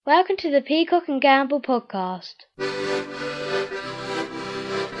Welcome to the Peacock and Gamble Podcast.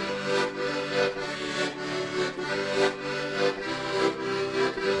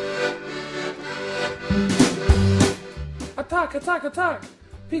 Attack, attack, attack!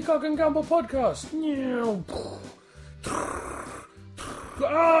 Peacock and Gamble Podcast!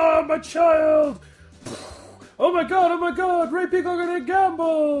 Ah, my child! Oh my god! Ray Peacock and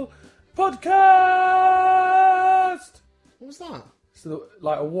Gamble Podcast! What was that? So,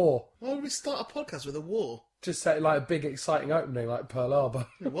 like a war. Why would we start a podcast with a war? Just say like a big exciting opening like Pearl Harbor.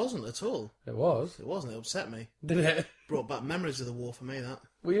 It wasn't at all. It was. It wasn't. It upset me. Did it? Brought back memories of the war for me, that.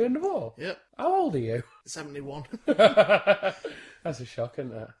 Were you in the war? Yep. How old are you? 71. That's a shock,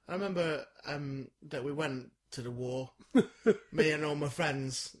 isn't it? I remember that we went to the war, me and all my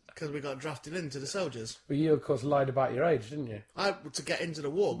friends, because we got drafted into the soldiers. Well, you of course lied about your age, didn't you? To get into the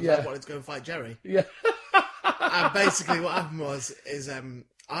war, because Yeah. I wanted to go and fight Jerry. Yeah. And basically what happened is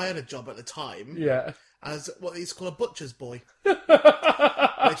I had a job at the time Yeah. as what they used to call a butcher's boy.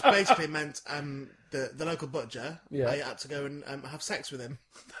 Which basically meant the local butcher, Yeah. I had to go and have sex with him.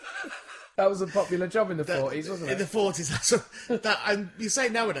 That was a popular job in the 40s, wasn't it? In the 40s, that's that. And you say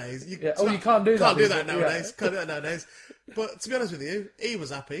nowadays, you Yeah. Oh, you can't do that. can't do that Yeah. nowadays. Can't do that nowadays. But to be honest with you, he was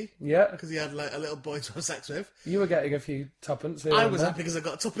happy Yeah. because he had like a little boy to have sex with. You were getting a few tuppence here I and was there. happy because I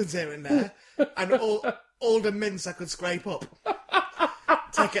got tuppence here and there, and all the mince I could scrape up,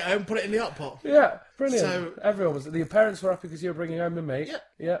 take it home, put it in the hot pot. Yeah, brilliant. So- Everyone was. Your parents were happy because you were bringing home a meat. Yeah,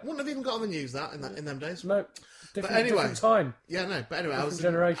 Yeah. wouldn't have even got on the news in them days. No. Different, anyway. different time. Yeah, no, but anyway,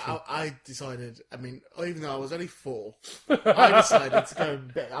 generation. I decided. I mean, even though I was only 4, I decided to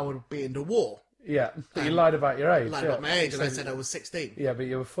go. I would be in the war. Yeah, but you lied about your age. Lied yeah. about my age, and I said I was 16. Yeah, but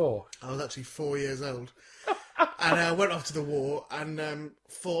you were 4. I was actually 4 years old. And I went off to the war and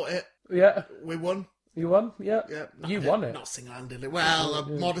fought it. Yeah. We won. You won? Yeah. Yeah, You won it. Not single-handedly. Well,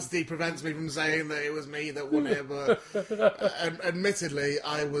 modesty prevents me from saying that it was me that won it, but admittedly,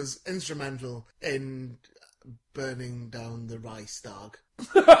 I was instrumental in burning down the Reichstag.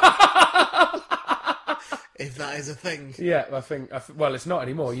 If that is a thing. Yeah, I think. Well, it's not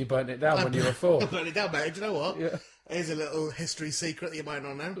anymore. You burnt it down when you were 4. I burned it down, mate. Do you know what? Yeah. Here's a little history secret that you might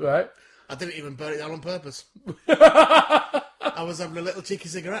not know. Right. I didn't even burn it down on purpose. I was having a little cheeky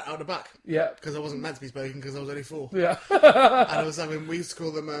cigarette out the back. Yeah. Because I wasn't meant to be smoking because I was only 4. Yeah. And I was having, we used to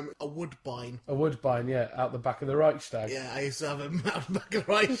call them a woodbine. A woodbine, yeah, out the back of the Reichstag. Yeah, I used to have them out the back of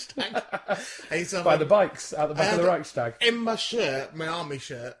the Reichstag. I used to have By them the bikes, out the back of the Reichstag. in my shirt, my army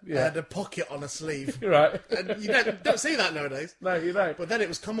shirt. I Yeah. had a pocket on a sleeve. Right. And you don't see that nowadays. No, you don't. But then it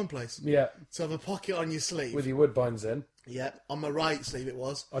was commonplace. Yeah, To have a pocket on your sleeve. with your woodbines in. Yeah, on my right sleeve it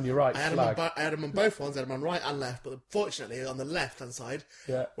was. On your right I had, flag. I had them on both ones. I had them on right and left. But fortunately, on the left-hand side,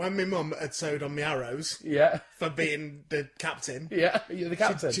 Yeah. when my mum had sewed on my arrows Yeah. for being the captain, Yeah, you're the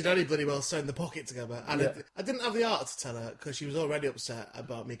captain. she'd only bloody well sewn the pocket together. And Yeah. I didn't have the art to tell her because she was already upset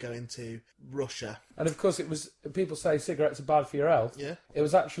about me going to Russia. And of course, it was. People say cigarettes are bad for your health. Yeah. It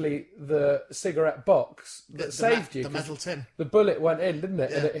was actually the cigarette box that saved you. The 'cause metal tin. The bullet went in, didn't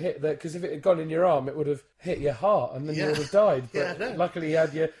it? And Yeah. it hit because if it had gone in your arm, it would have hit your heart, and then you Yeah. would have died. But Yeah, I know. luckily, you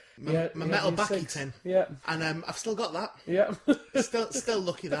had your My metal backy cigs. tin. Yeah, And I've still got that. yeah. Still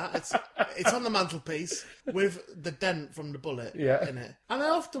lucky that it's on the mantelpiece with the dent from the bullet Yeah. in it. And I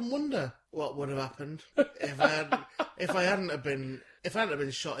often wonder what would have happened if I hadn't have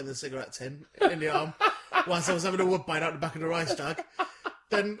been shot in the cigarette tin in the arm whilst I was having a woodbine out the back of the Reichstag.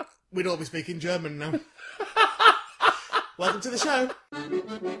 Then we'd all be speaking German now. Welcome to the show.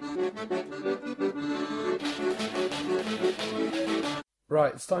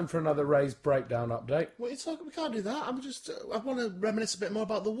 Right, it's time for another Ray's breakdown update. What are you talking? We can't do that. I want to reminisce a bit more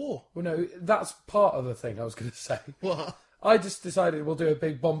about the war. Well, no, that's part of the thing I was going to say. What? I just decided we'll do a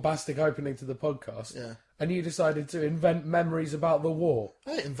big bombastic opening to the podcast. Yeah. And you decided to invent memories about the war.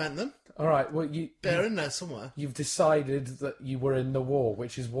 I didn't invent them. All right, well, They're in there somewhere. you've decided that you were in the war,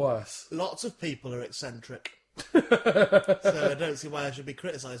 which is worse. Lots of people are eccentric. So I don't see why I should be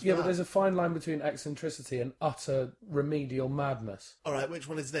criticised for Yeah, that. but there's a fine line between eccentricity and utter remedial madness. All right, which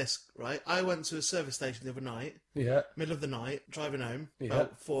one is this, right? I went to a service station the other night, Yeah, middle of the night, driving home, Yeah.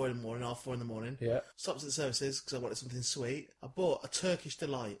 about 4 in the morning, half 4 in the morning. yeah. Stopped at the services because I wanted something sweet. I bought a Turkish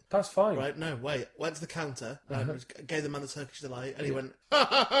Delight. That's fine. Right, no, wait. Went to the counter, and gave the man the Turkish Delight, and he went, and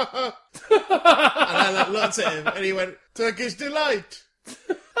I looked at him, and he went, Turkish Delight!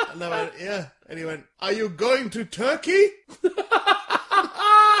 And I went, yeah. And he went, are you going to Turkey? And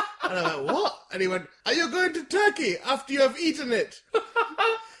I went, what? And he went, are you going to Turkey after you have eaten it?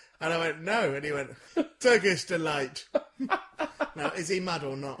 And I went, no. And he went, Turkish Delight. Now, is he mad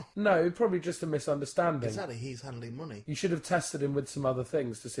or not? No, probably just a misunderstanding. Exactly, he's handling money. You should have tested him with some other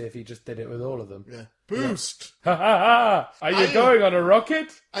things to see if he just did it with all of them. Yeah. Boost! Ha ha ha! Are you going on a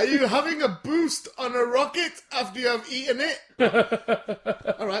rocket? Are you having a boost on a rocket after you have eaten it?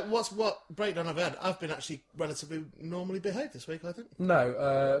 Alright, what breakdown I've had? I've been actually relatively normally behaved this week, I think. No,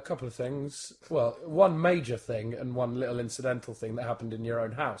 a couple of things. Well, one major thing and one little incidental thing that happened in your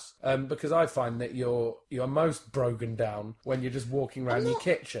own house. Because I find that you're most broken down when you're just walking around your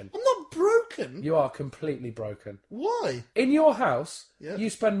kitchen. I'm not broken. You are completely broken. Why? In your house, Yeah. you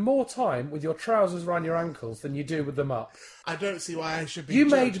spend more time with your trousers around your ankles than you do with them up. I don't see why I should be You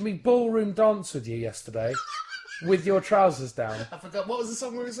judged. made me ballroom dance with you yesterday with your trousers down. I forgot, what was the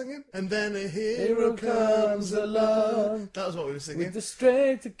song we were singing? And then a hero comes along. That was what we were singing. With the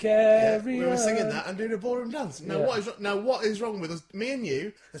strength to carry we were on. singing that and doing a ballroom dance. Now, Yeah. what is wrong with us? Me and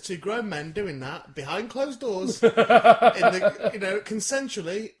you, as two grown men, doing that behind closed doors,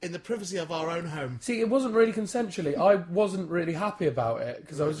 consensually in the privacy of our own home. See, it wasn't really consensually. I wasn't really happy about it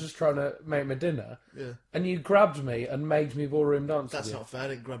because I was just trying to make my dinner. Yeah. And you grabbed me and made me ballroom dance That's with you. not fair. I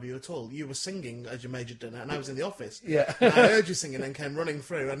didn't grab you at all. You were singing as you made your dinner, and I was in the office. Yeah. And I heard you singing and came running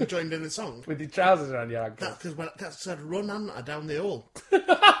through and joined in the song. With your trousers around your ankles. That's because that's I'd run down the hall.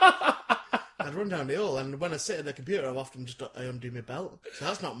 I'd run down the hall, and when I sit at the computer, I often just undo my belt. So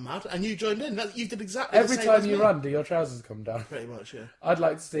that's not mad. And you joined in. You did exactly Every the same time as you me. run, do your trousers come down? Pretty much, yeah. I'd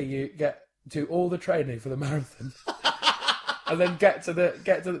like to see you do all the training for the marathon. And then get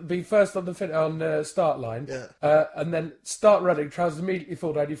to be first on the start line, Yeah. and then start running. Trousers immediately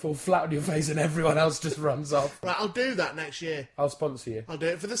fall down. You fall flat on your face, and everyone else just runs off. Right, I'll do that next year. I'll sponsor you. I'll do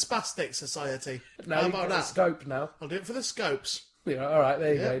it for the Spastic Society. Now How you've about got a that? scope now. I'll do it for the Scopes. Yeah, all right,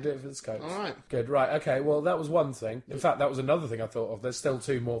 there you Yeah. go. Do it for the scopes. All right. Good, right, okay. Well, that was one thing. In fact, that was another thing I thought of. There's still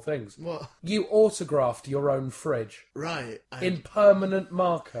two more things. What? You autographed your own fridge Right. in permanent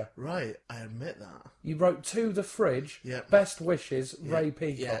marker. Right, I admit that. You wrote to the fridge, Yep. best wishes, Ray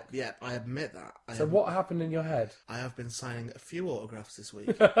Peacock. Yeah, I admit that. So what happened in your head? I have been signing a few autographs this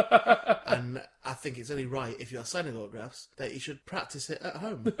week. And I think it's only right, if you're signing autographs, that you should practice it at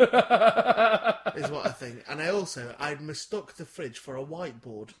home. Is what I think. And I'd mistook the fridge for a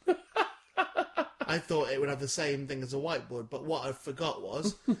whiteboard. I thought it would have the same thing as a whiteboard, but what I forgot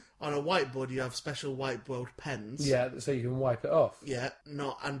was, on a whiteboard you have special whiteboard pens. Yeah, so you can wipe it off. Yeah,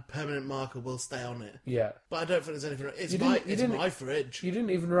 and permanent marker will stay on it. Yeah. But I don't think there's anything. It's You my fridge. You didn't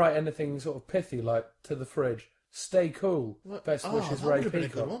even write anything sort of pithy like to the fridge. Stay cool. What? Best Oh, wishes, that Ray would have been a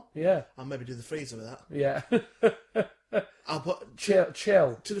Peacock. good one. Yeah. I'll maybe do the freezer with that. Yeah. I'll put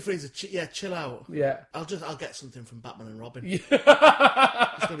chill. to the freezer. Chill out. Yeah. I'll get something from Batman and Robin. Yeah. There's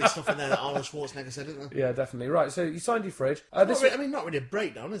going to be stuff in there that Arnold Schwarzenegger said, isn't there? Yeah, definitely. Right, so you signed your fridge. Not really a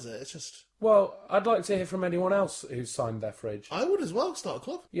breakdown, is it? It's just... Well, I'd like to hear from anyone else who's signed their fridge. I would as well start a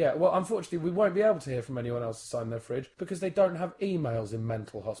club. Yeah, well, unfortunately, we won't be able to hear from anyone else who signed their fridge because they don't have emails in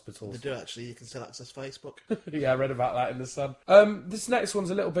mental hospitals. They do, actually. You can still access Facebook. Yeah, I read about that in The Sun. This next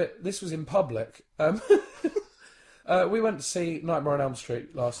one's a little bit... This was in public. We went to see Nightmare on Elm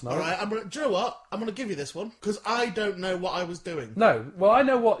Street last night. All right, do you know what? I'm going to give you this one, because I don't know what I was doing. No, well, I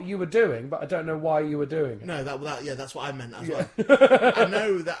know what you were doing, but I don't know why you were doing it. No, that's what I meant as well. I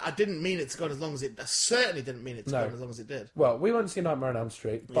know that I didn't mean it to go on as long as it... I certainly didn't mean it to go on as long as it did. Well, we went to see Nightmare on Elm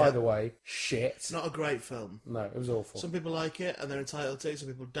Street. By the way, shit. It's not a great film. No, it was awful. Some people like it, and they're entitled to. Some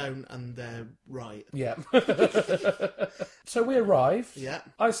people don't, and they're right. Yeah. So we arrived. Yeah.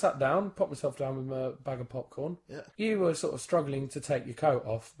 I sat down, popped myself down with my bag of popcorn. Yeah. You were sort of struggling to take your coat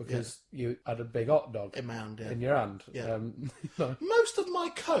off because you had a big hot dog In my hand, yeah. in your hand. Yeah. No. Most of my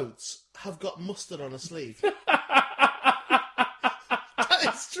coats have got mustard on a sleeve.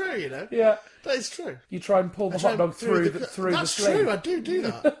 That is true, you know. Yeah. That is true. You try and pull the hot dog through the sleeve. That's true. I do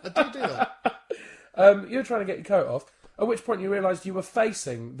that. I do that. You were trying to get your coat off, at which point you realised you were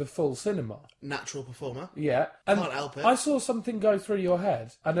facing the full cinema. Natural performer. Yeah. And Can't help it. I saw something go through your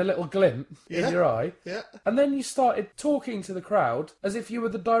head and a little glint Yeah. in your eye. Yeah. And then you started talking to the crowd as if you were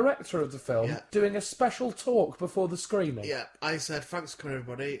the director of the film, Yeah. doing a special talk before the screening. Yeah. I said, thanks for coming,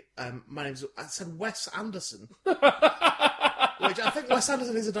 everybody. I said Wes Anderson. Which I think Wes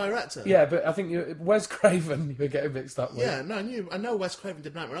Anderson is a director. Yeah, but I think Wes Craven you were getting mixed up with. Yeah, no, I know Wes Craven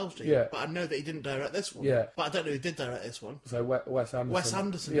did Nightmare on Elm Street, Yeah. but I know that he didn't direct this one. Yeah. But I don't know who did direct this one. So Wes Anderson. Wes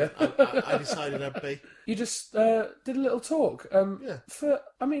Anderson, Yeah. I decided I'd be. You just did a little talk. Yeah. For,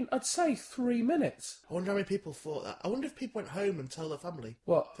 I'd say 3 minutes. I wonder how many people thought that. I wonder if people went home and told their family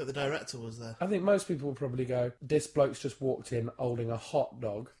What? that the director was there. I think most people will probably go, this bloke's just walked in holding a hot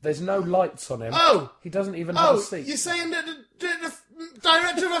dog. There's no lights on him. Oh! He doesn't even have a Oh, seat. you're saying that the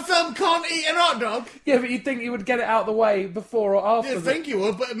Director of a film can't eat an hot dog? Yeah, but you'd think he would get it out of the way before or after. You'd think he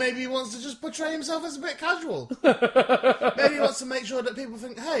would, but maybe he wants to just portray himself as a bit casual. Maybe he wants to make sure that people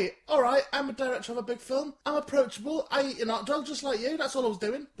think, hey, alright, I'm a director of a big film, I'm approachable, I eat an hot dog just like you, that's all I was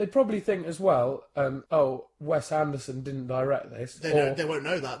doing. They'd probably think as well, Wes Anderson didn't direct this. They won't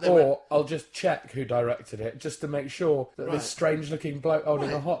know that. I'll just check who directed it, just to make sure that this strange-looking bloke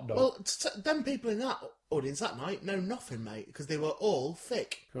holding a hot dog. Well, them people in that audience that night know nothing, mate, because they were all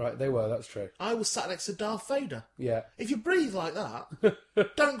thick. Right, they were, that's true. I was sat next to Darth Vader. Yeah. If you breathe like that,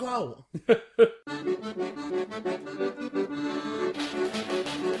 don't go out.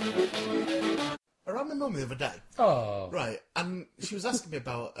 I rang my mum the other day. Oh. Right, and she was asking me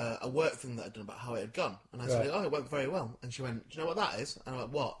about a work thing that I'd done, about how it had gone. And I said, oh, it went very well. And she went, do you know what that is? And I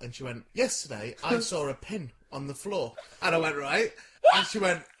went, what? And she went, yesterday I saw a pin on the floor. And I went, right. And she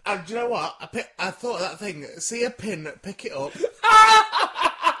went, and do you know what? I thought of that thing, see a pin, pick it up.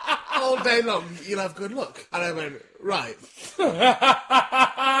 All day long, you'll have good luck. And I went, right.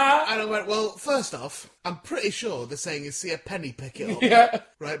 And I went, well, first off, I'm pretty sure the saying is see a penny, pick it up. Yeah.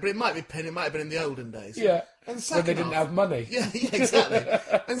 Right, but it might be pin, it might have been in the olden days. Yeah. And When second they didn't off, have money. Yeah,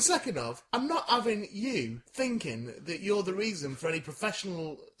 exactly. And second off, I'm not having you thinking that you're the reason for any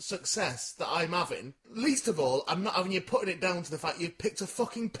professional success that I'm having. Least of all, I'm not having you putting it down to the fact you've picked a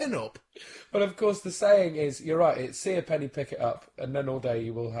fucking pin up. But of course the saying is, you're right, it's see a penny, pick it up, and then all day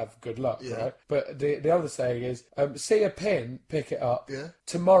you will have good luck, right? But the other saying is, see a pin, pick it up,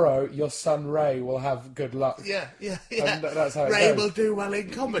 tomorrow your son Ray will have good luck. Yeah. And that's how it Ray goes. will do well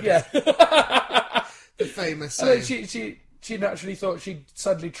in comedy. Yeah. The famous And saying. then she naturally thought she'd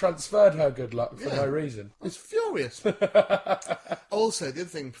suddenly transferred her good luck for no reason. It's furious. Also, the other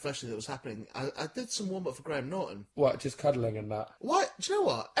thing professionally that was happening, I did some warm-up for Graham Norton. What, just cuddling and that? What? Do you know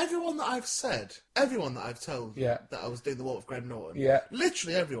what? Everyone that I've told that I was doing the warm-up for Graham Norton,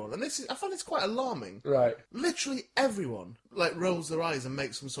 literally everyone, and I find it's quite alarming. Right. Literally everyone, rolls their eyes and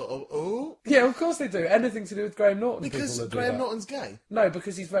makes some sort of, oh. Yeah, of course they do. Anything to do with Graham Norton, Because people will do Graham that. Norton's gay. No,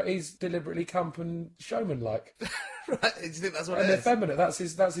 because he's deliberately camp and showman-like. Right? Do you think that's what And it is? effeminate. That's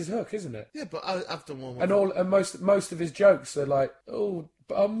his hook, isn't it? Yeah, but I've done warm-up. And most of his jokes are like, oh,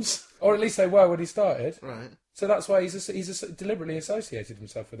 bums, or at least they were when he started. Right. So that's why he's deliberately associated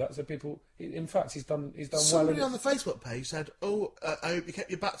himself with that. So people, in fact, he's done Somebody well. on the Facebook page said, "Oh, I hope you kept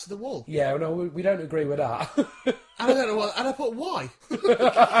your back to the wall." Yeah, no, we don't agree with that. And I don't know what. And I put why.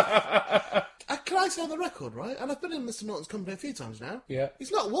 Can I say on the record, right? And I've been in Mr. Norton's company a few times now. Yeah.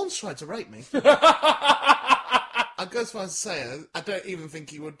 He's not once tried to rape me. I'd go as far as to say, I don't even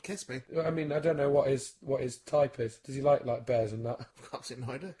think he would kiss me. I mean, I don't know what his type is. Does he like bears and that? I've absolutely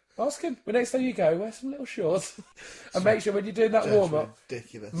no idea. Ask him. But next time you go, wear some little shorts, and make sure when you're doing that warm up,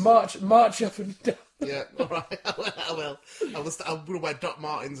 ridiculous. March up and down. Yeah, all right. I will. I'm going to wear Doc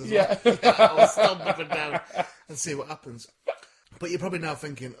Martens as Yeah. well. I will stomp up and down and see what happens. But you're probably now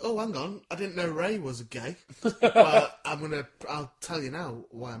thinking, oh, hang on, I didn't know Ray was gay. But I'll tell you now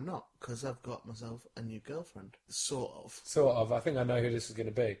why I'm not. Because I've got myself a new girlfriend. Sort of. I think I know who this is going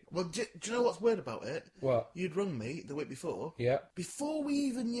to be. Well, do you know what's weird about it? What? You'd rung me the week before. Yeah. Before we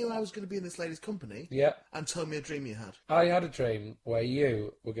even knew I was going to be in this lady's company. Yeah. And told me a dream you had. I had a dream where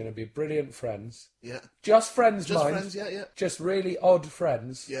you were going to be brilliant friends. Yeah. Just friends, Just mind. friends, yeah. Just really odd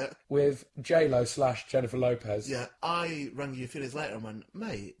friends. Yeah. With J-Lo / Jennifer Lopez. Yeah. I rang you a few days later and went,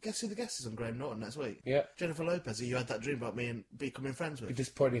 mate, guess who the guest is on Graham Norton next week? Yeah. Jennifer Lopez, who you had that dream about me and becoming friends with. It'd be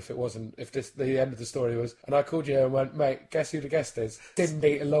disappointing if it wasn't. If the end of the story was, and I called you and went, mate, guess who the guest is?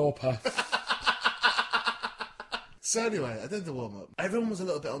 Cindy Lauper. So anyway, I did the warm-up. Everyone was a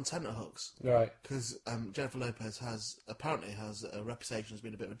little bit on tenterhooks. Right. Because Jennifer Lopez apparently has a reputation as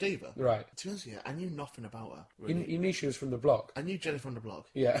being a bit of a diva. Right. To be honest with you, I knew nothing about her, really. You knew she was from the block. I knew Jennifer on the block.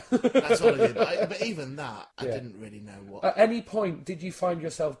 Yeah. That's all I did. But even that, I didn't really know what... At any point, did you find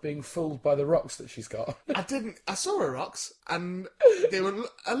yourself being fooled by the rocks that she's got? I didn't. I saw her rocks, and they were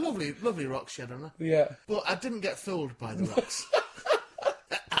a lovely, lovely rocks she had on her. Yeah. But I didn't get fooled by the rocks.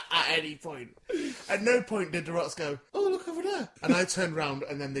 At any point. At no point did the rocks go, oh, look over there. And I turned round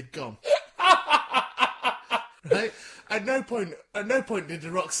and then they'd gone. Right? At no point did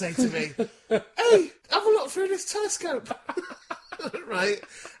the rocks say to me, hey, have a look through this telescope. Right?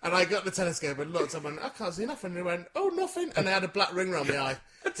 And I got the telescope and looked and went, I can't see nothing. And they went, oh, nothing. And they had a black ring round my eye.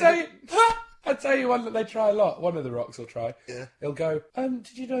 I tell you one that they try a lot. One of the rocks will try. Yeah. He'll go,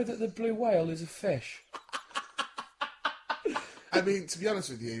 did you know that the blue whale is a fish? I mean, to be honest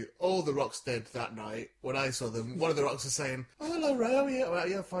with you, all the rocks did that night when I saw them. One of the rocks was saying, oh, hello, Ray, how are you? Well,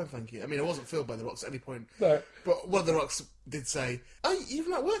 yeah, fine, thank you. I mean, I wasn't fooled by the rocks at any point. No. But one of the rocks did say, oh, you've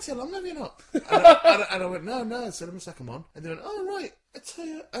not worked here long, have you not? And I went, no. So let me second one. And they went, oh, right. I tell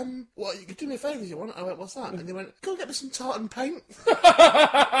you, what, you could do me a favour if you want. I went, what's that? And they went, go and get me some tartan paint.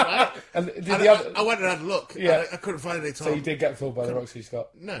 Right? And I went and had a look. Yeah. I couldn't find any tartan. So you did get fooled by the rocks you got?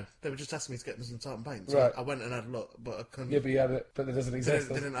 No, they were just asking me to get them some tartan paint. So Right. I went and had a look, but I couldn't. Yeah, but you had it, but it doesn't They exist.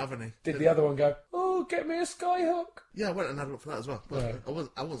 didn't have any. Did the other one go, oh, get me a skyhook? Yeah, I went and had a look for that as well. But Right.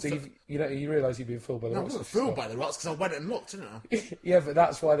 I wasn't. So you realise you've been fooled by the I rocks. wasn't fooled by the rocks because I went and looked, didn't I? Yeah, but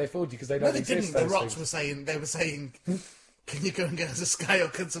that's why they fooled you, because they don't No, they exist. didn't. The those rocks things. were saying, can you go and get us a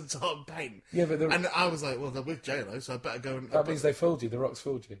skyhook and some tartan paint? Yeah, but And I was like, well, they're with J-Lo, so I better go and... that means they fooled you. The rocks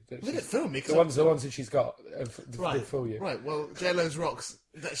fooled you. They didn't fool me. The ones that she's got did fool you. Right, well, J-Lo's rocks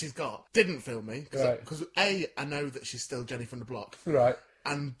that she's got didn't fool me. Because A, I know that she's still Jenny from the block. Right.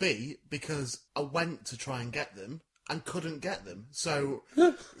 And B, because I went to try and get them and couldn't get them. So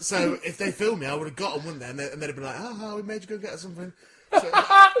if they filmed me, I would have got them, wouldn't they? And they'd have been like, oh, we made you go get us something. So,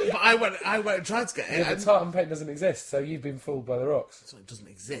 but I went and tried to get it. Yeah, but tartan paint doesn't exist, so you've been fooled by the rocks. So it doesn't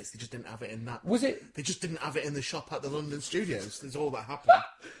exist. They just didn't have it in that. Was it? They just didn't have it in the shop at the London studios. That's all that happened.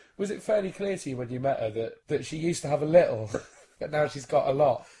 Was it fairly clear to you when you met her that she used to have a little, but now she's got a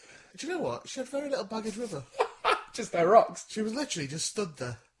lot? Do you know what? She had very little baggage with her. Just their rocks. She was literally just stood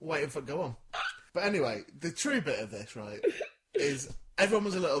there waiting for it to go on. But anyway, the true bit of this, right, is everyone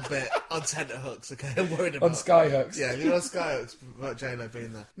was a little bit on tenterhooks, okay? I'm worried about... On skyhooks. Yeah, you know, skyhooks about J-Lo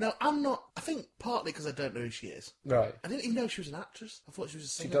being there. Now, I'm not... I think partly because I don't know who she is. Right. I didn't even know she was an actress. I thought she was a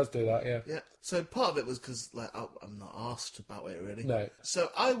singer. She does do that, yeah. Yeah. So part of it was because, like, I'm not asked about it, really. No. So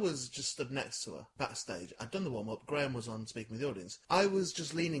I was just stood next to her, backstage. I'd done the warm-up. Graham was on speaking with the audience. I was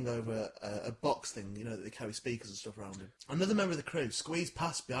just leaning over a box thing, you know, that they carry speakers and stuff around him. Another member of the crew squeezed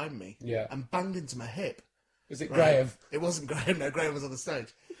past behind me and banged into my hip. Was it Graham? It wasn't Graham, no. Graham was on the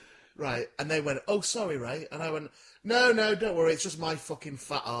stage. Right. And they went, oh, sorry, Ray. And I went, no, don't worry. It's just my fucking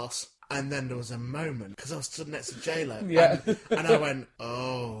fat arse. And then there was a moment, because I was stood next to J-Lo. Yeah. And I went,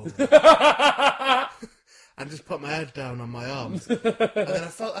 oh. And just put my head down on my arms. And then I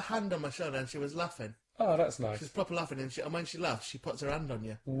felt a hand on my shoulder and she was laughing. Oh, that's nice. She was proper laughing, and when she laughs, she puts her hand on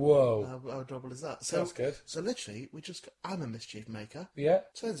you. Whoa. How adorable is that? That's good. So literally, I'm a mischief maker. Yeah.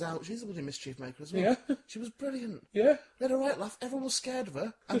 Turns out she's a bloody mischief maker as well. Yeah. She was brilliant. Yeah. We had a right laugh. Everyone was scared of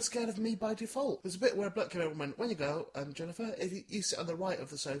her and scared of me by default. There's a bit where a bloke came over and went, when you go, Jennifer, if you sit on the right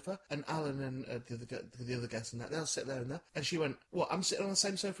of the sofa, and Alan and the other guests and that, they'll sit there and there. And she went, what, I'm sitting on the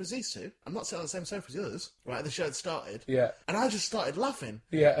same sofa as these two? I'm not sitting on the same sofa as the others. Right, the show had started. Yeah. And I just started laughing.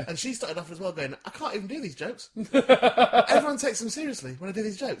 Yeah. And she started laughing as well, going, I can't even do these jokes. Everyone takes them seriously when I do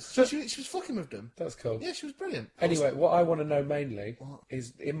these jokes. She was fucking with them. That's cool. Yeah, she was brilliant. Anyway, what I want to know mainly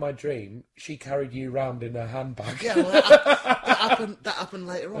is, in my dream, she carried you round in her handbag. Yeah, well, that happened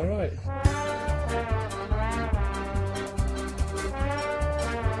later on. All right.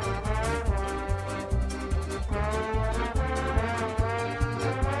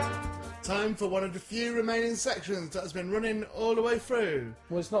 Time for one of the few remaining sections that has been running all the way through.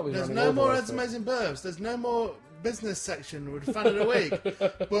 Well, it's not been There's running no all the more way Ed's through. Amazing Burbs. There's no more business section with Fan of the Week.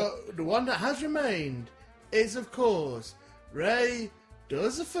 But the one that has remained is, of course, Ray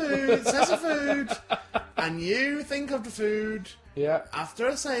does the food, says the food, and you think of the food. Yeah. After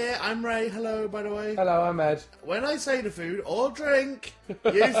I say it, I'm Ray. Hello, by the way. Hello, I'm Ed. When I say the food or drink,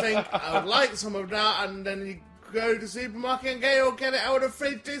 you think I would like some of that, and then you go to the supermarket and get it out of the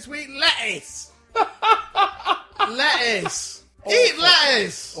fridge this week. Lettuce! Lettuce! Awful. Eat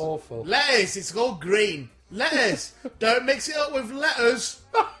lettuce! Awful. Lettuce, it's called green. Lettuce! Don't mix it up with letters.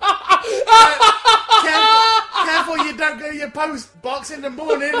 Careful you don't go to your post box in the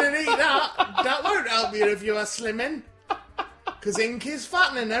morning and eat that. That won't help you if you are slimming. Because ink is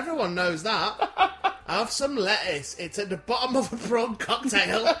fattening, everyone knows that. Have some lettuce. It's at the bottom of a prawn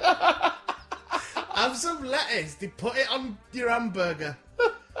cocktail. Have some lettuce. They put it on your hamburger.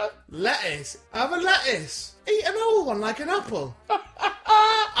 Lettuce. Have a lettuce. Eat an old one like an apple.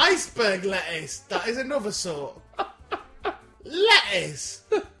 Iceberg lettuce. That is another sort. Lettuce.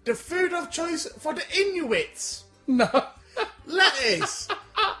 The food of choice for the Inuits. No. Lettuce.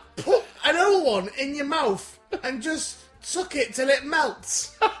 Put an old one in your mouth and just suck it till it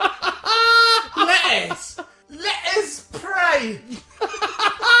melts. Lettuce. Lettuce pray.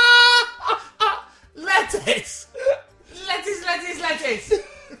 Lettuce. Lettuce, lettuce, lettuce.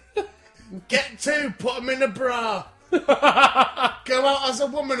 Get two, put them in a bra. Go out as a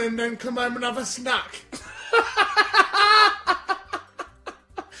woman and then come home and have a snack.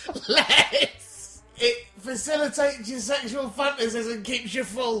 Lettuce. It facilitates your sexual fantasies and keeps you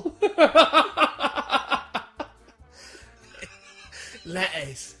full.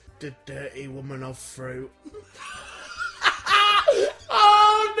 Lettuce. The dirty woman of fruit.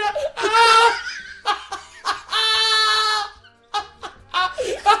 Oh no!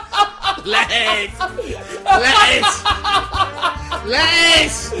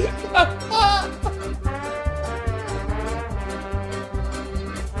 Lettuce!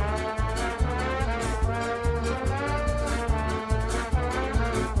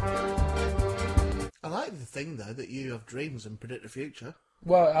 I like the thing, though, that you have dreams and predict the future.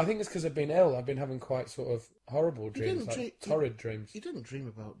 Well, I think it's because I've been ill. I've been having quite sort of horrible dreams, torrid dreams. You didn't dream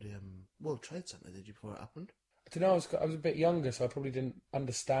about the World Trade Center, did you, before it happened? I don't know. I was a bit younger, so I probably didn't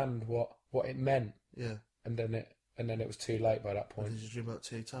understand what it meant. Yeah. And then it was too late by that point. Did you dream about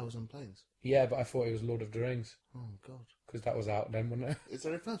 2 towers and planes? Yeah, but I thought it was Lord of the Rings. Oh, God. Because that was out then, wasn't it? Is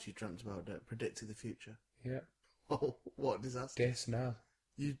there anything else you dreamt about that predicted the future? Yeah. Oh, what a disaster. This now.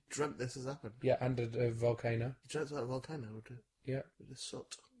 You dreamt this has happened? Yeah, and a volcano. You dreamt about a volcano, would you? Yeah. With the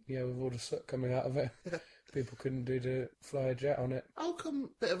soot. Yeah, with all the soot coming out of it. People couldn't fly a jet on it. How come a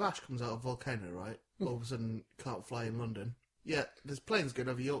bit of ash comes out of a volcano, right? All of a sudden, can't fly in London. Yeah, there's planes going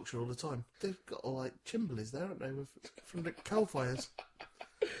over Yorkshire all the time. They've got all, like, chimblies there, haven't they, from the coal fires?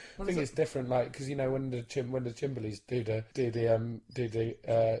 I think it's different, like, because, you know, when the Chimblies do the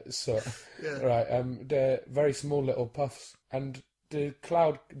soot, yeah. Right, they're very small little puffs, and the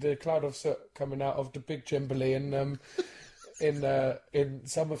cloud of soot coming out of the big Chimbley in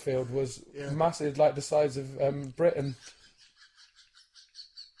Summerfield was massive, like the size of Britain.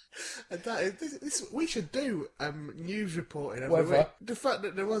 And we should do news reporting every Weather. week. The fact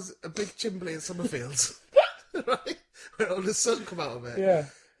that there was a big Chimbley in Summerfields, right? Where all the sun come out of it. Yeah.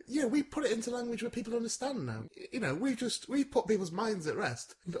 Yeah, we put it into language where people understand now. You know, we put people's minds at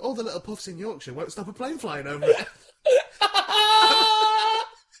rest. All the little puffs in Yorkshire won't stop a plane flying over it.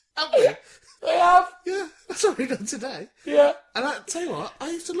 Haven't we? They have. Yeah, that's what we've done today. Yeah. And I tell you what, I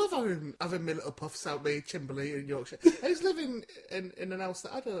used to love having my little puffs out me Chimbley in Yorkshire. I used to live in an house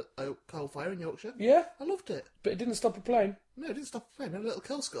that had a coal fire in Yorkshire. Yeah. I loved it. But it didn't stop a plane. No, it didn't stop the plane. It had a little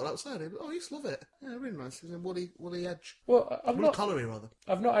coal scuttle outside. I used to love it. Yeah, really nice. It was a woolly edge. Well, Colliery, rather.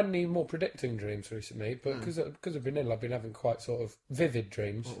 I've not had any more predicting dreams recently, but because I've been ill, I've been having quite sort of vivid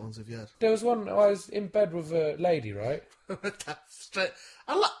dreams. What ones have you had? There was one, I was in bed with a lady, right? Straight.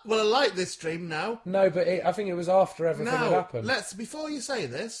 I like this dream now. No, but I think it was after everything had happened. Before you say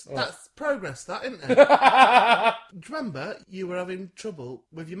this, that's progress, that, isn't it? Do you remember you were having trouble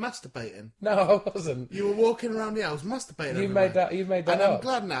with your masturbating? No, I wasn't. You were walking around the house masturbating. You made that and up. I'm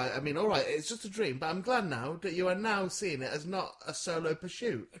glad now. I mean, all right, it's just a dream, but I'm glad now that you are now seeing it as not a solo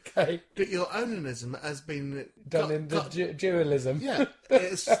pursuit. Okay. That your onanism has been done dualism. Yeah,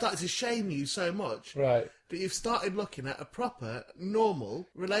 it's started to shame you so much. Right. That you've started looking at a proper, normal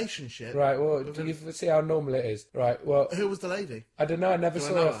relationship. Right, well, do you see how normal it is? Right, well... Who was the lady? I don't know, I never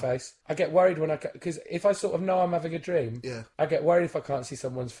saw her face. I get worried when because if I sort of know I'm having a dream, I get worried if I can't see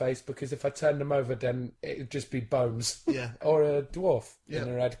someone's face, because if I turn them over, then it'd just be bones. Yeah. Or a dwarf in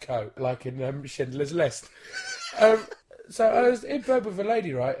a red coat, like in Schindler's List. So I was in bed with a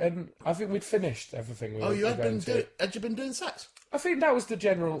lady, right, and I think we'd finished everything. Had you been doing sex? I think that was the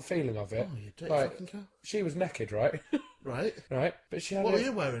general feeling of it. Oh, you dirty fucking cow. She was naked, right? Right. Right, but she had. What were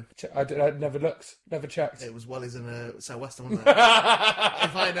you wearing? I never looked, never checked. It was Wellies in a southwestern, wasn't it? If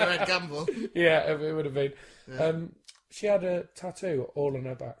I know Ed Gamble. Yeah, it would have been. Yeah. She had a tattoo all on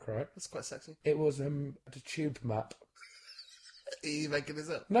her back, right? That's quite sexy. It was the tube map. Are you making this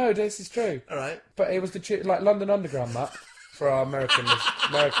up? No, this is true. All right. But it was the London Underground map for our American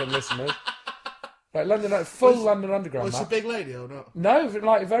listeners. Like London Underground Was she map. a big lady or not? No,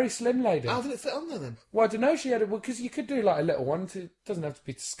 like a very slim lady. How did it fit on there then? Well, I don't know. She had because you could do like a little one. It doesn't have to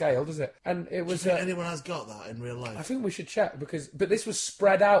be to scale, does it? And it was. Do you think anyone has got that in real life? I think we should check but this was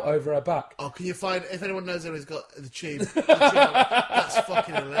spread out over her back. Oh, can you find if anyone knows who's got the tube? That's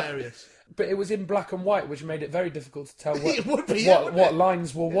fucking hilarious. But it was in black and white, which made it very difficult to tell what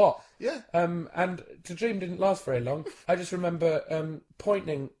lines were what. Yeah. And the dream didn't last very long. I just remember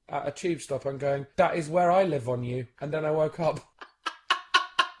pointing at a tube stop and going, "That is where I live on you." And then I woke up.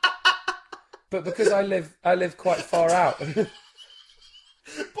 But because I live quite far out. But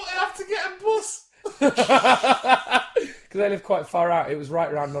I have to get a bus. Because I live quite far out, it was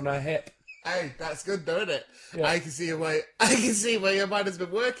right round on her hip. Hey, that's good though, isn't it? Yeah. I can see where your mind has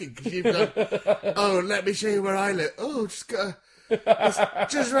been working, because you've gone, oh, let me show you where I live. Oh, just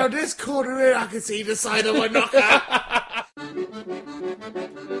around this corner here, I can see the side of my knocker.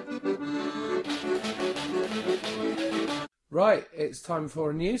 Right, it's time for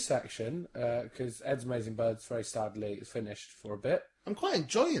a new section, because Ed's Amazing Birds, very sadly, is finished for a bit. I'm quite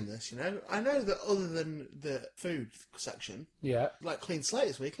enjoying this, you know. I know that other than the food section, like clean slate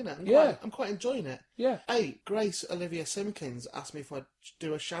this week, isn't it? I'm quite enjoying it. Yeah. Hey, Grace Olivia Simpkins asked me if I'd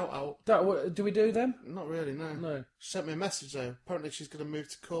do a shout out. Do we do them? Not really, no. No. She sent me a message though. Apparently she's going to move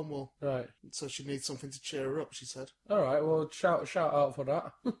to Cornwall. Right. So she needs something to cheer her up, she said. All right, well, shout out for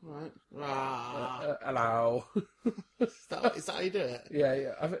that. Right. Hello. Is that how you do it?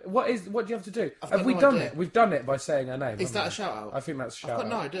 Yeah. What do you have to do? Have we no done idea. it? We've done it by saying her name. Is that a shout out? I think that's a shout out. I've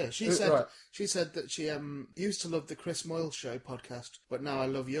got no idea. She said that she used to love the Chris Moyle Show podcast, but now I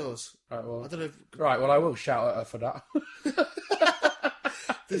love yours. Right, well, I don't know if... Right, well, I will shout at her for that.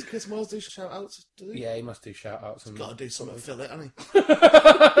 Does Chris Moyle do shout outs? Yeah, he must do shout outs. He's got to do something to fill it, hasn't he?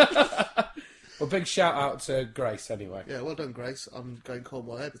 Well, big shout out to Grace anyway. Yeah, well done, Grace. I'm going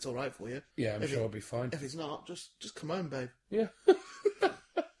Cornwall. I hope it's all right for you. Yeah, I'm sure it'll be fine. If it's not, just come home, babe. Yeah.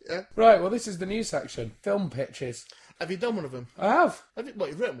 Yeah. Right, well, this is the news section. Film pitches. Have you done one of them? I have.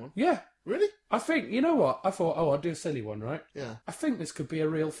 You've written one? Yeah. Really? I think, you know what? I thought, I'll do a silly one, right? Yeah. I think this could be a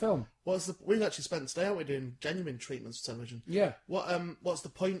real film. We've actually spent today, haven't we, doing genuine treatments for television? Yeah. What's the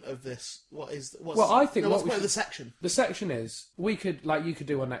point of this? What's the point of the section? The section is, you could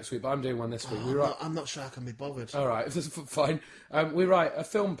do one next week, but I'm doing one this week. I'm not sure I can be bothered. All right, fine. We write a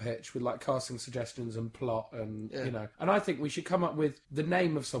film pitch with like casting suggestions and plot, and you know. And I think we should come up with the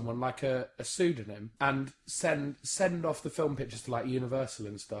name of someone, like a pseudonym, and send off the film pitches to like Universal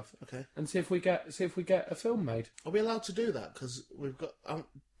and stuff. Okay. And see if we get a film made. Are we allowed to do that? Because we've got.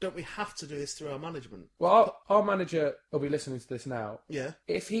 Don't we have to do this through our management? Well, our manager will be listening to this now. Yeah.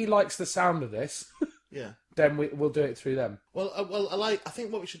 If he likes the sound of this, yeah, then we'll do it through them. Well, I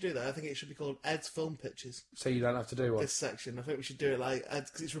think what we should do there. I think it should be called Ed's Film Pitches. So you don't have to do one. This section. I think we should do it like Ed,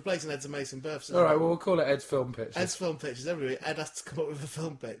 because it's replacing Ed's Amazing Births. All right, well, we'll call it Ed's Film Pitches. Ed's Film Pitches every week. Ed has to come up with a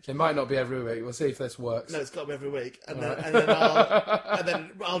film pitch. It might not be every week. We'll see if this works. No, it's got to be every week, and All then right. and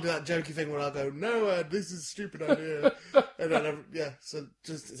then I'll do that jokey thing where I'll go, "No, Ed, this is a stupid idea," and then so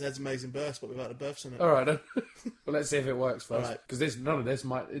just it's Ed's Amazing Births, but without the births in it. All right, then. Well, let's see if it works first. Right. Because this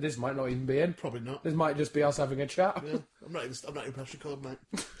might not even be in. Probably not. This might just be us having a chat. Yeah. I'm not even press record, mate.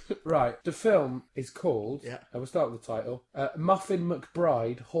 Right. The film is called. Yeah. We'll start with the title. Muffin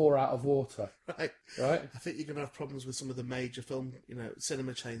McBride, Whore Out of Water. Right. Right. I think you're going to have problems with some of the major film,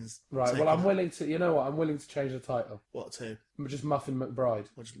 cinema chains. Right. Well, I'm willing to. You know what? I'm willing to change the title. What to? Just Muffin McBride.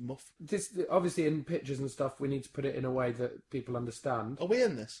 What, just Muff? This obviously in pictures and stuff. We need to put it in a way that people understand. Are we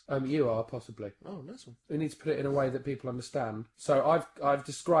in this? You are possibly. Oh, nice one. We need to put it in a way that people understand. So I've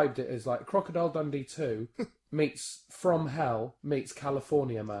described it as like Crocodile Dundee 2 meets From Hell meets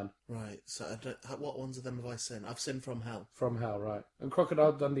California Man. Right. So what ones of them have I seen? I've seen From Hell. From Hell, right. And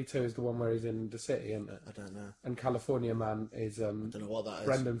Crocodile Dundee 2 is the one where he's in the city, isn't it? I don't know. And California Man is I don't know what that is.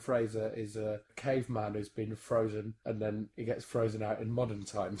 Brendan Fraser is a caveman who's been frozen and then he gets frozen out in modern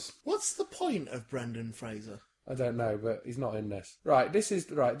times. What's the point of Brendan Fraser? I don't know, but he's not in this. Right, this is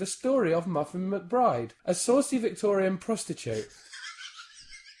the story of Muffin McBride, a saucy Victorian prostitute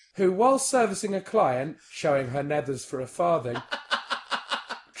who, while servicing a client, showing her nethers for a farthing,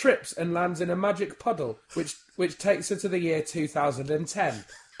 trips and lands in a magic puddle, which takes her to the year 2010.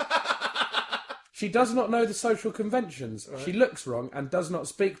 She does not know the social conventions. Right. She looks wrong and does not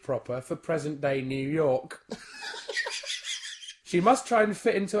speak proper for present-day New York. She must try and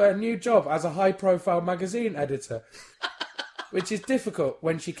fit into her new job as a high-profile magazine editor, which is difficult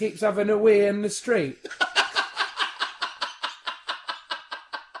when she keeps having a wee in the street.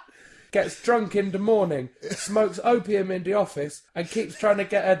 Gets drunk in the morning, smokes opium in the office, and keeps trying to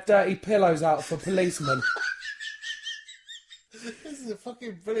get her dirty pillows out for policemen. This is a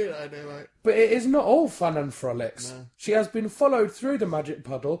fucking brilliant idea, mate. But it is not all fun and frolics. No. She has been followed through the magic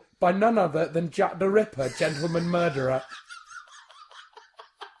puddle by none other than Jack the Ripper, gentleman murderer.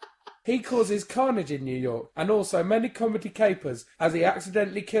 He causes carnage in New York, and also many comedy capers, as he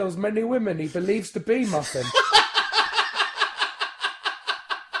accidentally kills many women he believes to be Muffin.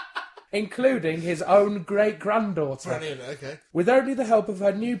 Including his own great-granddaughter. Brilliant, okay. With only the help of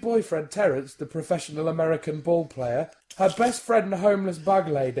her new boyfriend, Terence, the professional American ball player, her best friend, the homeless bug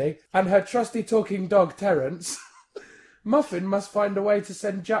lady, and her trusty talking dog, Terence, Muffin must find a way to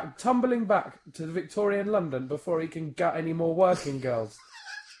send Jack tumbling back to the Victorian London before he can gut any more working girls.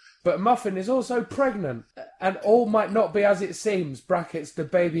 But Muffin is also pregnant, and all might not be as it seems, brackets, the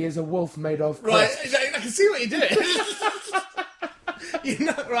baby is a wolf made of crisps. Right, I can see what you did.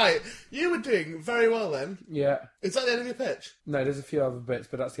 Right. You were doing very well then. Yeah. Is that the end of your pitch? No, there's a few other bits,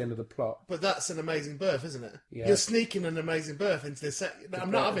 but that's the end of the plot. But that's an amazing birth, isn't it? Yeah. You're sneaking an amazing birth into this.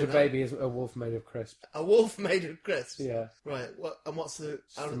 I'm not having the that. baby is a wolf made of crisps. A wolf made of crisps. Yeah. Right. And what's the?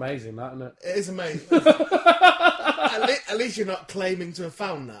 It's amazing, that, isn't it? It is amazing. At least you're not claiming to have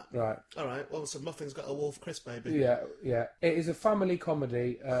found that. Right. All right. Well, so Muffin's got a wolf crisp baby. Yeah. It is a family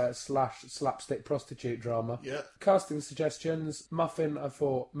comedy / slapstick prostitute drama. Yeah. Casting suggestions: Muffin, I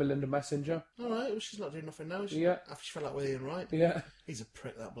thought Melinda Messenger. All right. Well, she's not doing nothing now, is she? Yeah. After she fell out with Ian Wright. Yeah. He's a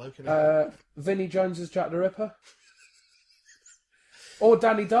prick, that bloke, isn't he? Vinnie Jones as Jack the Ripper. Or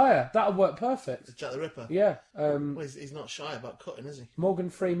Danny Dyer. That'll work perfect. Jack the Ripper. Yeah. Well, he's not shy about cutting, is he? Morgan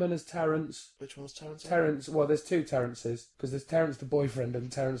Freeman as Terence. Which one's Terence? Terence. Well, there's two Terences because there's Terence the boyfriend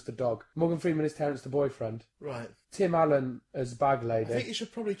and Terence the dog. Morgan Freeman is Terence the boyfriend. Right. Tim Allen as Bag Lady. I think you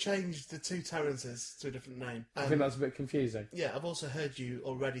should probably change the two Terences to a different name. I think that's a bit confusing. Yeah, I've also heard you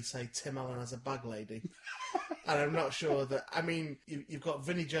already say Tim Allen as a bag lady. And I'm not sure that... I mean, you've got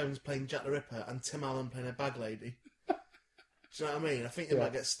Vinnie Jones playing Jack the Ripper and Tim Allen playing a bag lady. Do you know what I mean? I think you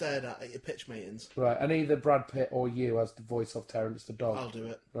might get stared at your pitch meetings. Right, and either Brad Pitt or you as the voice of Terence the dog. I'll do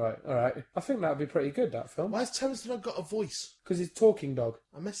it. Right, all right. I think that would be pretty good, that film. Why has Terence the dog got a voice? Because he's talking dog.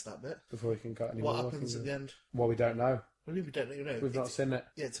 I missed that bit. Before we can cut any more. What happens at the end? Well, we don't know. Well, we don't know. We've not seen it.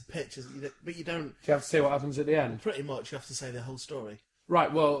 Yeah, it's a pitch, but you don't... Do you have to see what happens at the end? Pretty much, you have to say the whole story.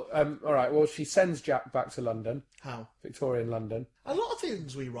 Right, well, all right. Well, she sends Jack back to London. How? Victorian London. A lot of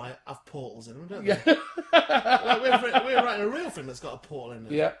things we write have portals in them, don't Yeah. they? Like we're writing a real thing that's got a portal in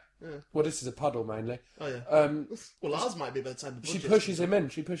it. Yeah. Well, this is a puddle mainly. Oh, yeah. Well, ours might be by the time the She budget's pushes him in.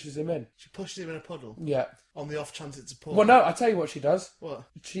 She pushes him in. She pushes him in a puddle. Yeah. On the off chance it's a portal. Well, no, I tell you what she does. What?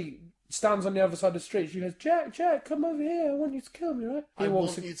 She stands on the other side of the street. She goes, Jack, come over here. I want you to kill me, right? I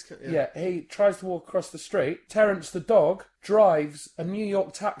want you to kill... Yeah, he tries to walk across the street. Terence the dog drives a New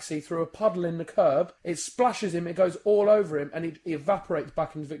York taxi through a puddle in the curb. It splashes him. It goes all over him, and he evaporates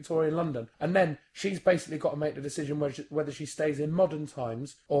back into Victorian London. And then she's basically got to make the decision whether she stays in modern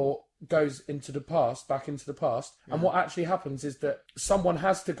times or goes into the past, back into the past. Yeah. And what actually happens is that someone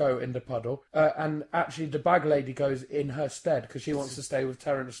has to go in the puddle, and actually the bag lady goes in her stead because she wants to stay with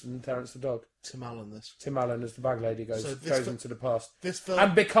Terence and Terence the dog. Tim Allen, this. Tim Allen as the bag lady goes into the past. This film...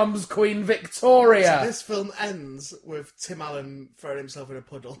 And becomes Queen Victoria. So this film ends with Tim Allen throwing himself in a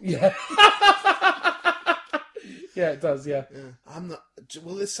puddle. Yeah. Yeah, it does, yeah. I'm not...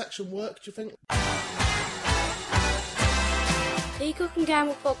 Will this section work, do you think? Peacock and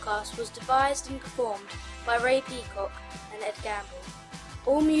Gamble Podcast was devised and performed by Ray Peacock and Ed Gamble.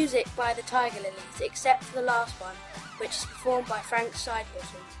 All music by the Tiger Lilies except for the last one, which is performed by Frank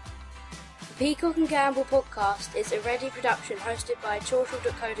Sidebottom. The Peacock and Gamble Podcast is a ready production hosted by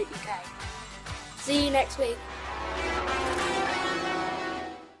chortle.co.uk. See you next week.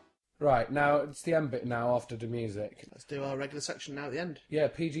 Right, now it's the end bit now after the music. Let's do our regular section now at the end. Yeah,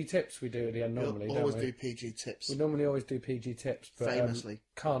 PG tips we do at the end normally, we don't always we? do PG tips. We normally always do PG tips, but famously.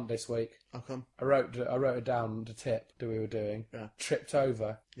 Can't this week. How come? I wrote it down, the tip that we were doing. Yeah. Tripped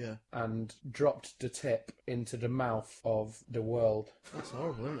over. Yeah. And dropped the tip into the mouth of the world. That's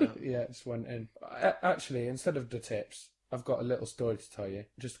horrible, isn't it? Yeah, it just went in. Actually, instead of the tips, I've got a little story to tell you.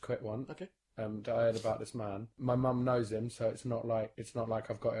 Just a quick one. Okay. That I heard about this man. My mum knows him, so it's not like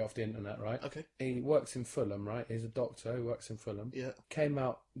I've got it off the internet, right? Okay. He works in Fulham, right? He's a doctor who works in Fulham. Yeah. Came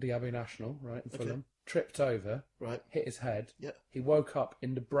out the Abbey National, right, in Fulham. Tripped over. Right. Hit his head. Yeah. He woke up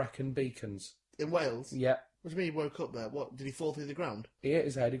in the Brecon Beacons. In Wales? Yeah. What do you mean he woke up there? What, did he fall through the ground? He hit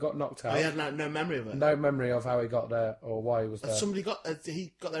his head, he got knocked out. Oh, he had no memory of it? No memory of how he got there or why he was there. He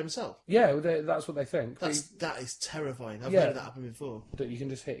got there himself? Yeah, that's what they think. That is terrifying. I've heard that happen before. That you can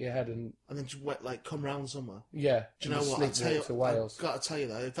just hit your head and then just come round somewhere. Yeah. Do you know what? Wales. I've got to tell you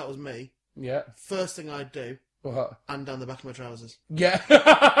though, if that was me, yeah, first thing I'd do, what? and down the back of my trousers. Yeah.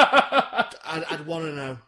 I'd want to know.